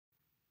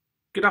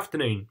Good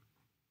afternoon.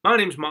 My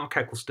name is Mark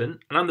Eccleston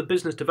and I'm the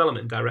Business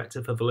Development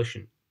Director for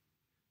Volition.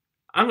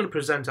 I'm going to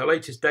present our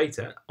latest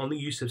data on the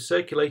use of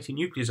circulating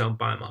nucleosome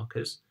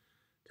biomarkers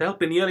to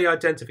help in the early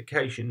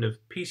identification of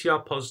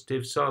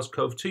PCR-positive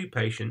SARS-CoV-2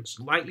 patients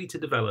likely to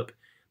develop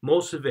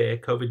more severe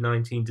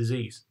COVID-19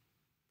 disease.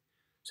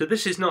 So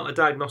this is not a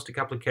diagnostic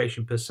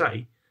application per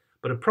se,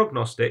 but a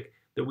prognostic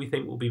that we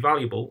think will be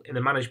valuable in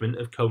the management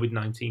of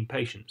COVID-19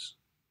 patients.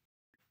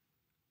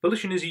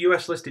 Volition is a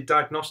US-listed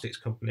diagnostics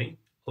company,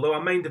 although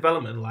our main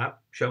development lab,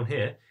 shown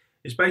here,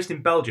 is based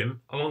in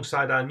Belgium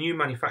alongside our new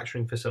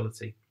manufacturing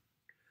facility.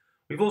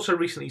 We've also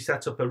recently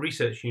set up a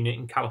research unit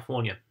in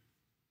California.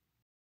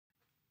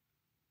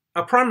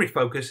 Our primary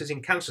focus is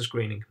in cancer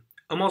screening,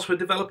 and whilst we're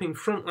developing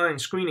frontline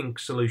screening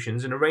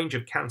solutions in a range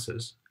of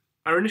cancers,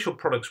 our initial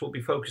products will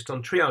be focused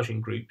on triaging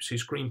groups who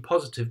screen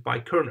positive by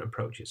current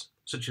approaches,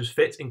 such as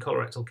FIT in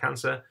colorectal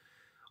cancer,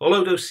 or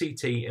low-dose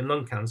CT in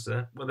lung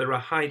cancer, where there are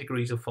high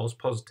degrees of false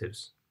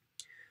positives.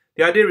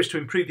 The idea is to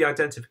improve the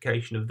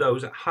identification of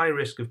those at high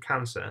risk of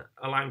cancer,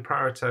 allowing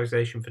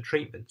prioritization for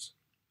treatments.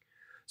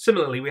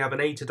 Similarly, we have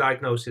an aid to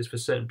diagnosis for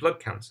certain blood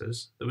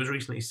cancers that was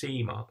recently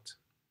CE marked.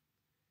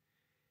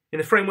 In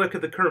the framework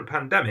of the current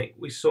pandemic,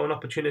 we saw an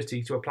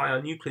opportunity to apply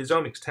our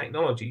nucleosomics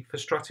technology for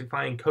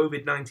stratifying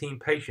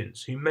COVID-19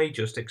 patients who may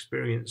just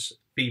experience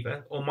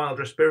fever or mild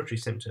respiratory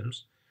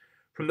symptoms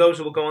from those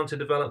who will go on to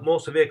develop more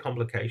severe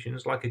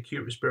complications like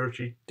acute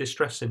respiratory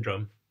distress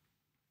syndrome.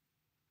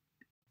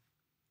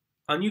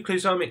 Our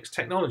nucleosomics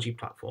technology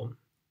platform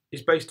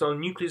is based on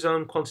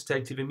nucleosome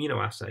quantitative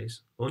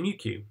immunoassays, or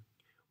Nu.Q,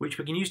 which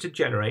we can use to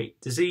generate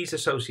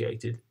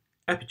disease-associated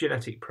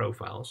epigenetic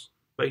profiles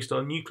based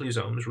on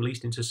nucleosomes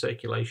released into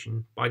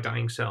circulation by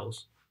dying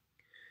cells.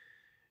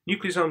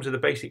 Nucleosomes are the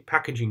basic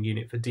packaging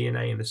unit for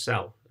DNA in the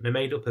cell and are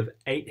made up of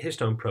 8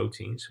 histone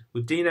proteins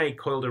with DNA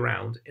coiled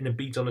around in a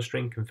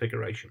beads-on-a-string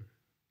configuration.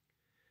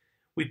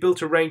 We've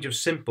built a range of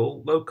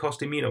simple,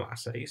 low-cost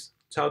immunoassays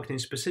targeting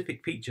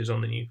specific features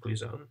on the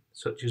nucleosome,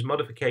 such as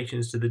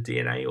modifications to the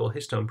DNA or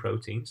histone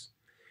proteins,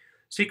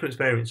 sequence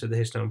variants of the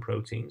histone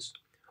proteins,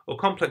 or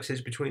complexes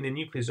between the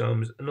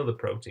nucleosomes and other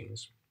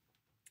proteins.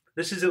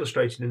 This is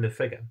illustrated in the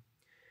figure.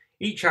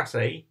 Each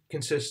assay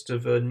consists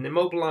of an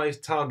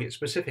immobilized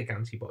target-specific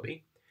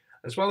antibody,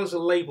 as well as a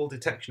label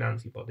detection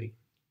antibody,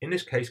 in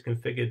this case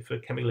configured for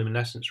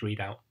chemiluminescence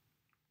readout.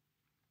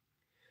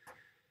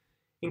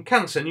 In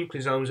cancer,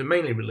 nucleosomes are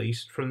mainly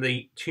released from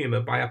the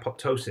tumour by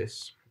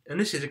apoptosis, and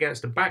this is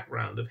against a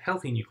background of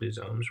healthy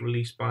nucleosomes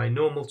released by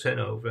normal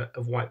turnover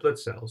of white blood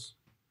cells.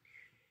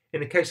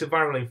 In the case of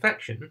viral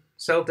infection,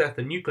 cell death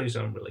and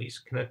nucleosome release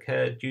can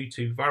occur due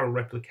to viral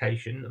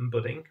replication and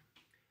budding,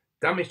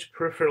 damage to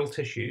peripheral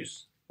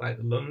tissues like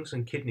the lungs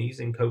and kidneys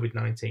in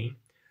COVID-19,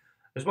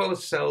 as well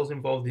as cells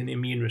involved in the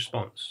immune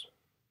response.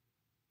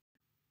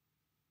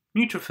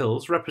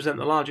 Neutrophils represent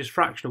the largest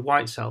fraction of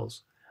white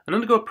cells and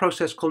undergo a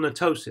process called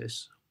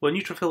netosis, where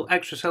neutrophil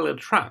extracellular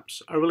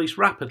traps are released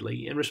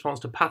rapidly in response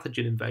to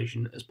pathogen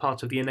invasion as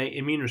part of the innate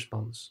immune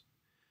response.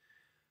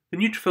 The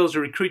neutrophils are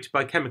recruited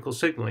by chemical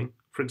signalling,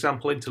 for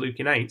example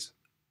interleukin-8,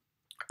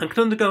 and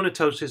can undergo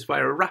netosis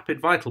via a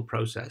rapid vital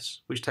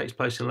process, which takes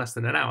place in less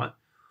than an hour,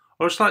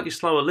 or a slightly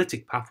slower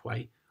lytic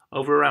pathway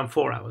over around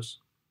 4 hours.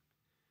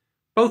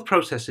 Both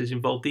processes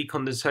involve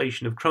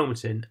decondensation of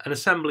chromatin and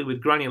assembly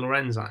with granular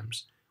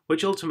enzymes,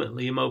 which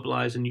ultimately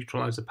immobilize and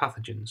neutralize the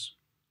pathogens.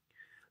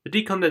 The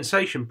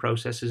decondensation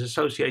process is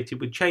associated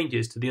with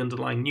changes to the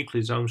underlying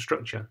nucleosome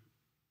structure.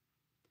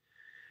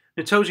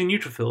 Netosing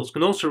neutrophils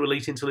can also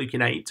release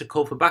interleukin-8 to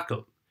call for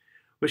backup,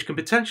 which can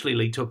potentially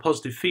lead to a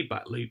positive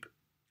feedback loop,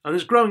 and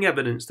there's growing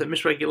evidence that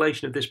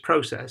misregulation of this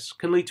process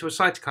can lead to a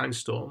cytokine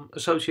storm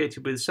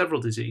associated with several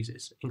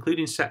diseases,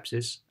 including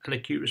sepsis and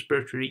acute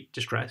respiratory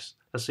distress,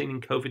 as seen in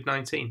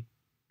COVID-19.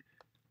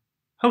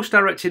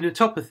 Host-directed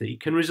netopathy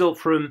can result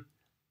from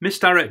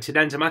misdirected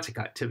enzymatic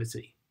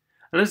activity,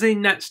 and as the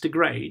nets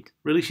degrade,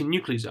 releasing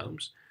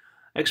nucleosomes,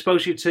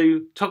 exposure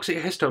to toxic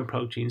histone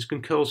proteins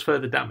can cause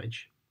further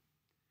damage.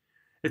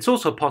 It's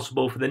also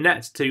possible for the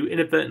nets to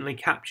inadvertently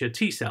capture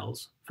T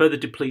cells, further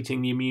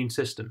depleting the immune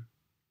system.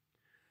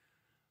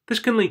 This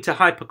can lead to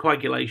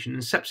hypercoagulation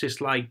and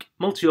sepsis-like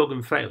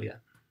multi-organ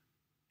failure.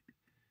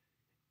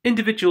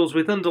 Individuals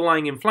with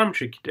underlying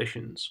inflammatory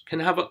conditions can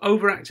have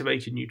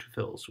overactivated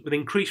neutrophils with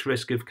increased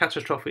risk of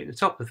catastrophic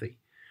netopathy,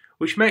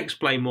 which may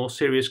explain more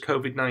serious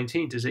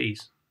COVID-19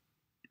 disease.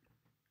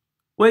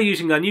 We're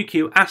using our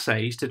Nu.Q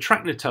assays to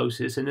track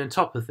netosis and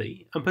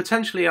netopathy and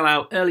potentially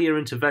allow earlier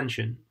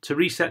intervention to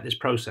reset this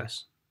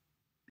process.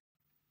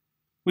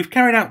 We've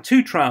carried out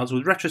 2 trials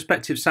with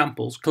retrospective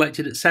samples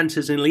collected at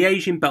centres in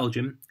Liège in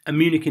Belgium and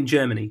Munich in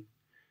Germany.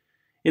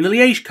 In the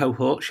Liège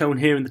cohort, shown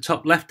here in the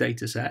top left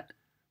dataset,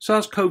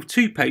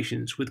 SARS-CoV-2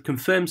 patients with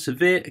confirmed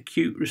severe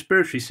acute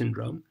respiratory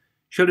syndrome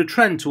showed a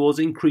trend towards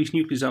increased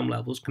nucleosome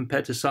levels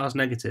compared to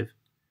SARS-negative.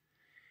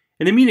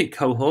 In the Munich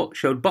cohort,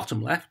 showed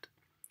bottom left,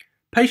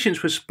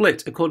 patients were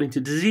split according to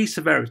disease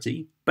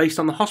severity based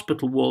on the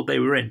hospital ward they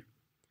were in.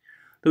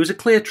 There was a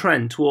clear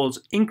trend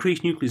towards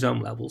increased nucleosome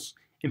levels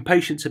in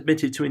patients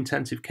admitted to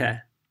intensive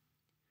care.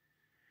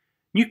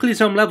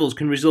 Nucleosome levels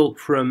can result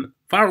from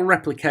viral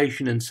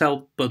replication and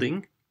cell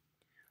budding,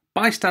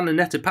 bystander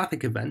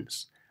netopathic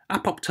events,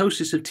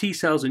 apoptosis of T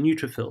cells and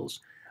neutrophils,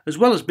 as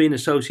well as being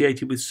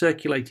associated with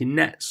circulating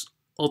nets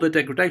or their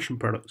degradation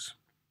products.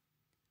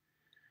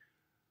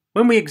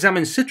 When we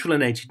examine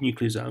citrullinated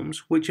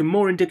nucleosomes, which are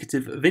more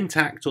indicative of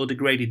intact or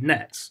degraded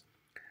nets,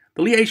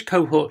 the Liège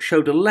cohort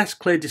showed a less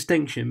clear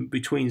distinction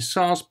between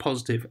SARS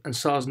positive and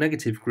SARS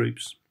negative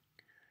groups.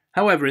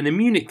 However, in the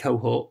Munich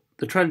cohort,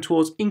 the trend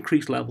towards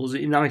increased levels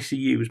in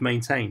ICU was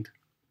maintained.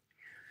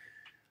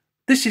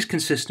 This is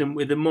consistent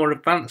with the more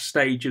advanced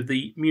stage of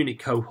the Munich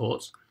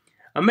cohorts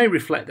and may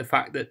reflect the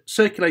fact that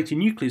circulating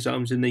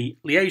nucleosomes in the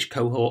Liège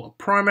cohort are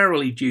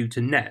primarily due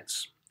to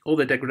nets or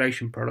their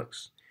degradation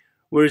products,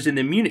 whereas in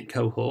the Munich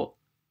cohort,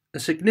 a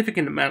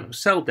significant amount of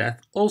cell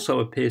death also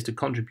appears to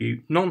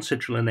contribute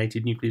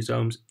non-citrullinated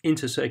nucleosomes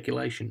into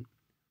circulation.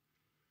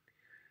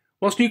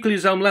 Whilst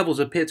nucleosome levels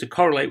appear to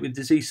correlate with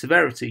disease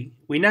severity,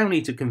 we now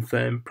need to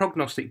confirm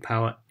prognostic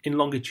power in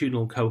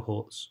longitudinal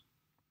cohorts.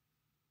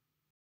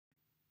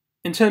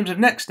 In terms of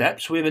next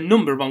steps, we have a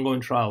number of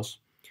ongoing trials.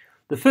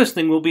 The first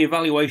thing will be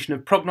evaluation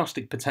of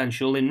prognostic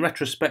potential in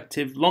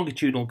retrospective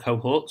longitudinal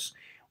cohorts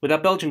with our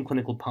Belgian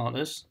clinical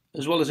partners,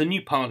 as well as a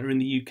new partner in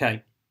the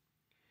UK.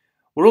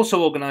 We're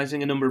also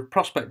organising a number of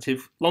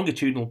prospective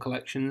longitudinal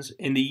collections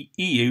in the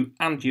EU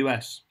and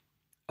US,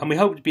 and we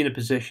hope to be in a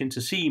position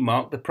to CE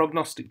mark the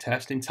prognostic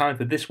test in time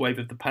for this wave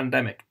of the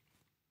pandemic.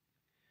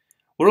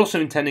 We're also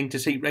intending to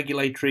seek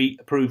regulatory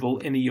approval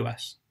in the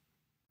US.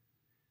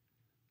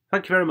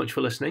 Thank you very much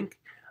for listening.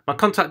 My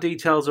contact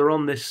details are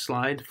on this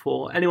slide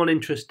for anyone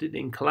interested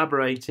in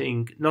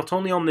collaborating not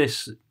only on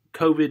this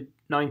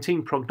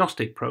COVID-19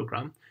 prognostic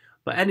programme,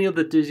 but any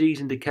other disease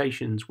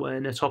indications where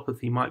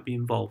netopathy might be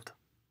involved.